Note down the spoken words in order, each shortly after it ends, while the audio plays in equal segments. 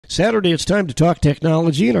Saturday, it's time to talk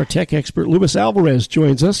technology, and our tech expert, Luis Alvarez,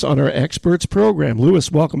 joins us on our Experts program.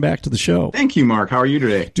 Luis, welcome back to the show. Thank you, Mark. How are you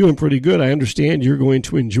today? Doing pretty good. I understand you're going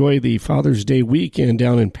to enjoy the Father's Day weekend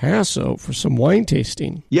down in Paso for some wine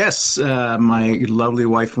tasting. Yes, my lovely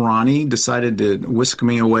wife, Ronnie, decided to whisk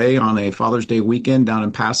me away on a Father's Day weekend down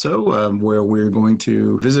in Paso, where we're going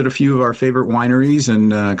to visit a few of our favorite wineries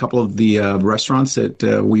and a couple of the restaurants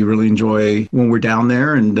that we really enjoy when we're down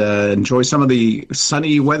there, and enjoy some of the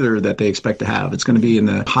sunny weather that they expect to have. It's going to be in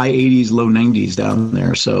the high 80s, low 90s down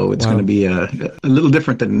there, so it's going to be a little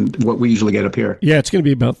different than what we usually get up here. Yeah, it's going to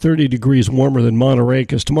be about 30 degrees warmer than Monterey,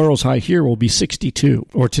 because tomorrow's high here will be 62,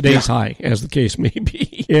 or today's high, as the case may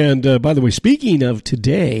be. And by the way, speaking of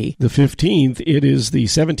today, the 15th, it is the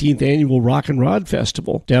 17th annual Rock and Rod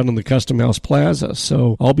Festival down in the Custom House Plaza.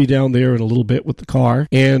 So I'll be down there in a little bit with the car.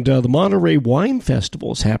 And the Monterey Wine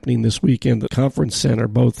Festival is happening this weekend at the Conference Center,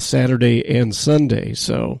 both Saturday and Sunday.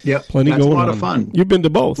 So plenty going on. That's a lot of fun. You've been to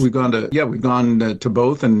both. We've gone to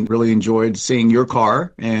both and really enjoyed seeing your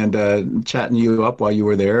car and chatting you up while you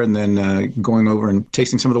were there, and then going over and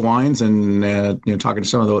tasting some of the wines and talking to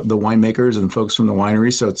some of the winemakers and folks from the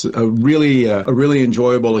winery. So it's a really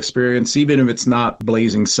enjoyable experience, even if it's not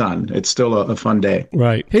blazing sun. It's still a fun day.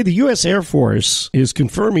 Right. Hey, the U.S. Air Force is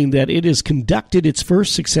confirming that it has conducted its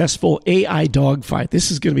first successful AI dogfight. This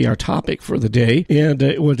is going to be our topic for the day, and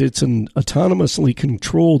it's an autonomously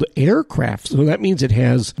controlled aircraft, so that means it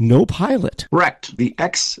has no pilot. Correct. The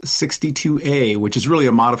X-62A, which is really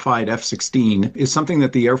a modified F-16, is something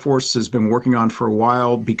that the Air Force has been working on for a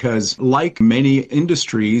while because, like many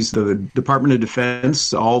industries, the Department of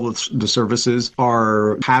Defense, all the services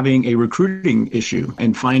are having a recruiting issue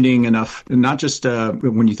and finding enough, not just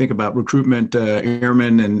when you think about recruitment,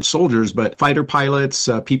 airmen and soldiers, but fighter pilots,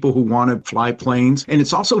 people who want to fly planes. And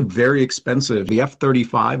it's also very expensive. The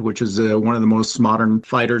F-35, which is one of the most modern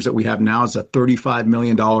fighters that we have now, is a $35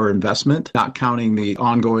 million investment, not counting the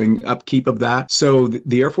ongoing upkeep of that. So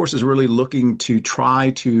the Air Force is really looking to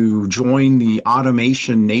try to join the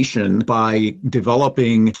automation nation by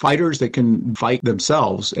developing fighters that can fight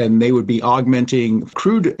themselves, and they would be augmenting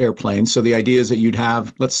crewed airplanes. So the idea is that you'd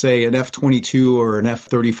have, let's say, an F-22 or an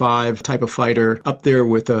F-35 type of fighter up there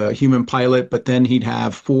with a human pilot, but then he'd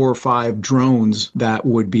have 4 or 5 drones that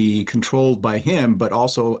would be controlled by him, but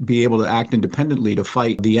also be able to act independently to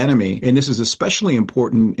fight the enemy. And this is especially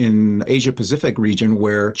important in Asia-Pacific region,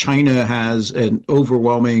 where China has an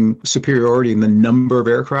overwhelming superiority in the number of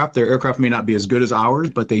aircraft. Their aircraft may not be as good as ours,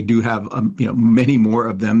 but they do have many more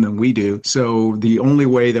of them than we do. So the only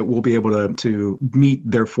way that we'll be able to meet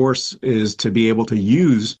their force is to be able to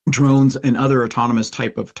use drones and other autonomous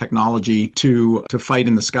type of technology to fight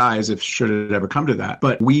in the skies, if should it ever come to that.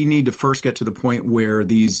 But we need to first get to the point where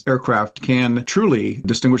these aircraft can truly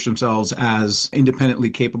distinguish themselves as independently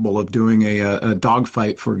capable of doing a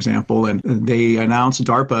dogfight, for example. And they announced,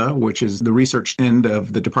 DARPA, which is the research end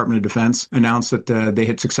of the Department of Defense, announced that they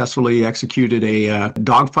had successfully executed a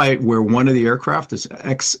dogfight where one of the aircraft, this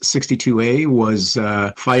X-62A, was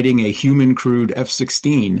fighting a human-crewed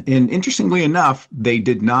F-16. And interestingly enough, they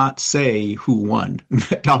did not say who won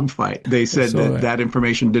that dogfight. They said that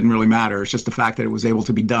information didn't really matter. It's just the fact that it was able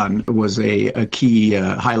to be done was a key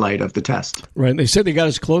highlight of the test. Right. They said they got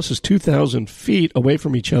as close as 2,000 feet away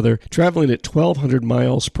from each other, traveling at 1,200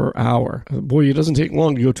 miles per hour. Boy, it doesn't take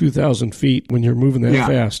long to go 2,000 feet when you're moving that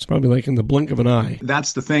fast. Probably like in the blink of an eye.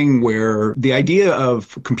 That's the thing where the idea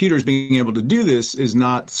of computers being able to do this is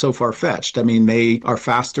not so far-fetched. I mean, they are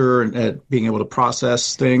faster at being able to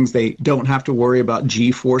process things. They don't have to worry about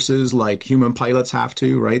G-forces like human pilots have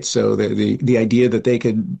to, right? So the idea that they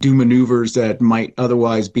could do maneuvers that might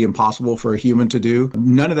otherwise be impossible for a human to do,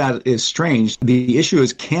 none of that is strange. The issue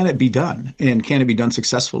is, can it be done? And can it be done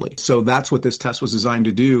successfully? So that's what this test was designed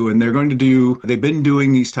to do. And they've been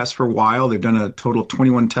doing these tests for a while. They've done a total of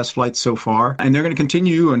 21 test flights so far. And they're going to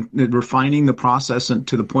continue and refining the process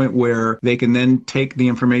to the point where they can then take the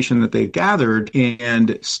information that they've gathered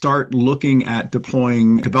and start looking at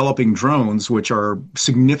developing drones, which are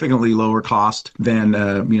significantly lower cost than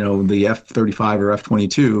the F-35 or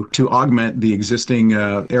F-22, to augment the existing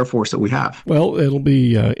Air Force that we have. Well, it'll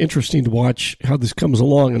be interesting to watch how this comes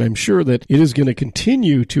along, and I'm sure that it is going to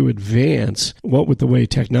continue to advance, what with the way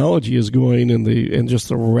technology is going and just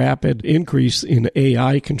the rapid increase in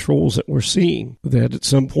AI controls that we're seeing, that at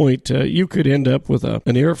some point you could end up with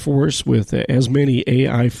an Air Force with as many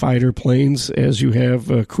AI fighter planes as you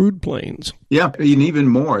have crewed planes. Yeah, and even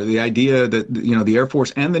more. The idea that, the Air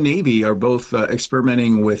Force and the Navy are both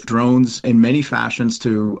experimenting with drones in many fashions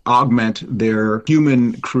to augment their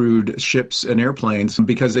human-crewed ships and airplanes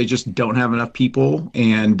because they just don't have enough people,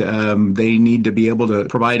 and they need need to be able to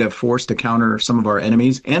provide a force to counter some of our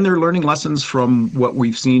enemies. And they're learning lessons from what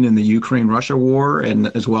we've seen in the Ukraine-Russia war,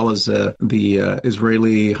 and as well as the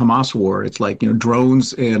Israeli-Hamas war. It's like,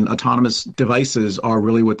 drones and autonomous devices are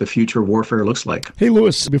really what the future warfare looks like. Hey,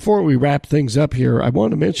 Louis, before we wrap things up here, I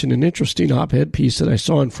want to mention an interesting op-ed piece that I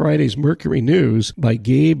saw on Friday's Mercury News by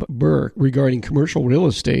Gabe Burke regarding commercial real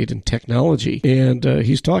estate and technology. And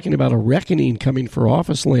he's talking about a reckoning coming for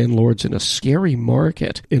office landlords in a scary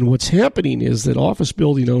market. And what's happening is that office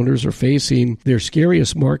building owners are facing their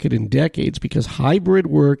scariest market in decades because hybrid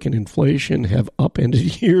work and inflation have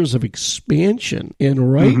upended years of expansion.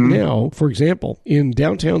 And right now, for example, in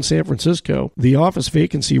downtown San Francisco, the office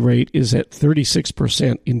vacancy rate is at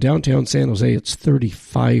 36%. In downtown San Jose, it's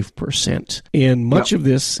 35%. And much of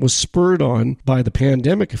this was spurred on by the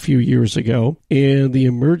pandemic a few years ago and the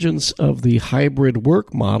emergence of the hybrid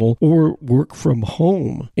work model or work from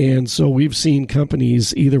home. And so we've seen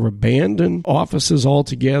companies either abandon offices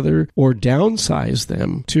altogether or downsize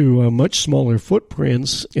them to much smaller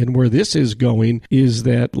footprints. And where this is going is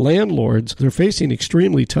that landlords, they're facing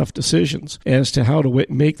extremely tough decisions as to how to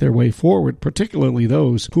make their way forward, particularly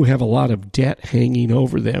those who have a lot of debt hanging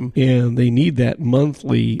over them. And they need that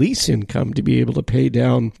monthly lease income to be able to pay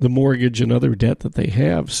down the mortgage and other debt that they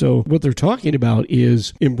have. So what they're talking about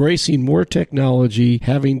is embracing more technology,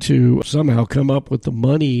 having to somehow come up with the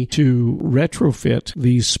money to retrofit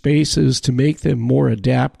these spaces to make them more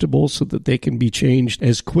adaptable so that they can be changed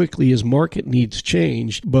as quickly as market needs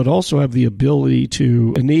change, but also have the ability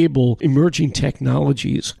to enable emerging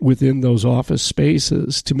technologies within those office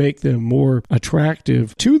spaces to make them more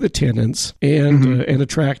attractive to the tenants and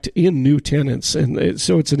attract in new tenants. And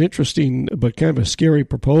so it's an interesting but kind of a scary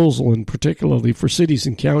proposal, and particularly for cities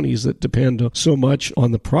and counties that depend so much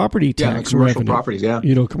on the property tax commercial revenue. Properties,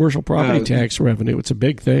 commercial property tax revenue. It's a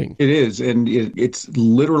big thing. It is, and it's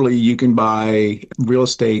literally you can buy real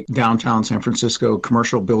estate downtown San Francisco,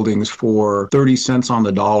 commercial buildings for 30 cents on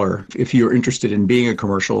the dollar if you're interested in being a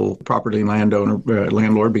commercial property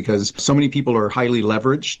landlord, because so many people are highly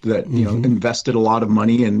leveraged that invested a lot of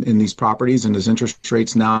money in these properties, and as interest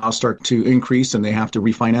rates now start to increase and they have to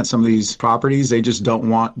refinance some of these properties, they just don't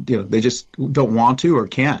want to or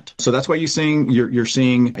can't. So that's why you're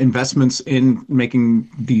seeing investments in making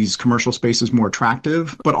these commercial spaces more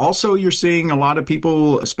attractive, but also you're seeing a lot of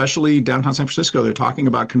people, especially downtown San Francisco, they're talking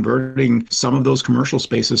about converting some of those commercial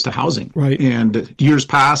spaces to housing. Right. And years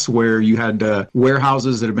past where you had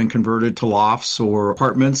warehouses that have been converted to lofts or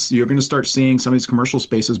apartments, you're going to start seeing some of these commercial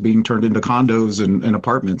spaces being turned into condos and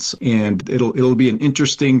apartments. And it'll be an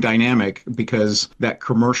interesting dynamic because that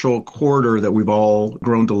commercial corridor that we've all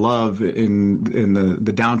grown to love in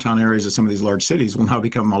the downtown areas of some of these large cities will now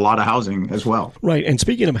become a lot of housing as well. Right. And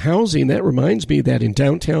speaking of housing, that reminds me that in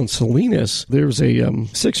downtown Salinas, there's a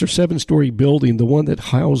 6 or 7 story building, the one that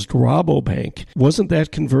housed Rabobank. Wasn't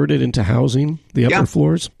that converted into housing, the upper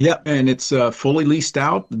floors? Yeah, and it's fully leased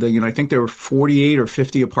out. I think there were 48 or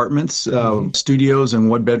 50 apartments, studios and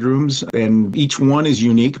 1 bedrooms, and each one is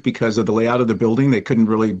unique because of the layout of the building. They couldn't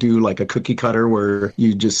really do like a cookie cutter where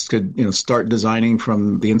you just could start designing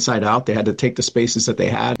from the inside out. They had to take the spaces that they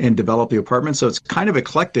had and develop the apartment. So it's kind of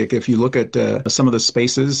eclectic if you look at some of the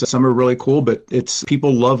spaces. Some are really cool, but it's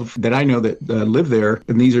people love that I know that live there,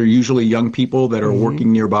 and these are usually young people that are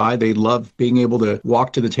working nearby. They love being able to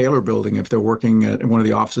walk to the Taylor building if they're working at one of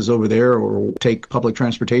the offices over there, or take public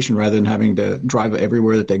transportation rather than having to drive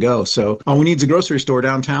everywhere that they go. So all we need is a grocery store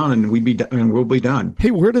downtown, and we'll be done.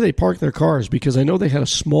 Hey, where do they park their cars? Because I know they had a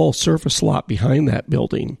small surface lot behind that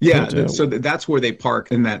building. Yeah, so that's where they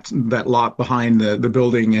park, in that lot behind the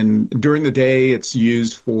building. And during the day, it's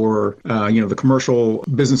used for the commercial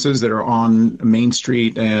businesses that are on Main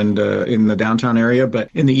Street and in the downtown area. But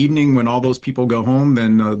in the evening, when all those people go home,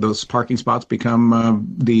 then those parking spots become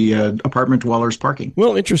the apartment dwellers parking.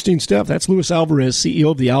 Well, interesting stuff. That's Luis Alvarez,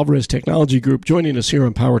 CEO of the Alvarez Technology Group, joining us here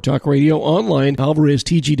on Power Talk Radio, online,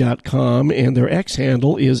 alvareztg.com, and their X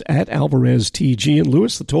handle is @AlvarezTG. And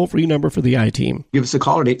Luis, the toll-free number for the I-Team. Give us a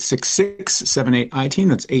call at 866-78-I-Team.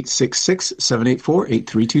 That's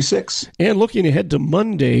 866-784-8326. And looking ahead to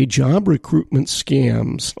Monday, job recruitment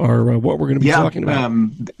scams are what we're going to be talking about.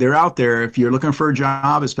 They're out there. If you're looking for a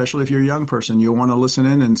job, especially if you're a young person, you'll want to listen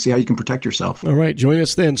in and see how you can protect yourself. All right. Join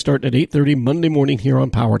us then, starting at 8:30 Monday morning here on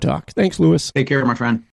Power Talk. Thanks, Luis. Take care, my friend.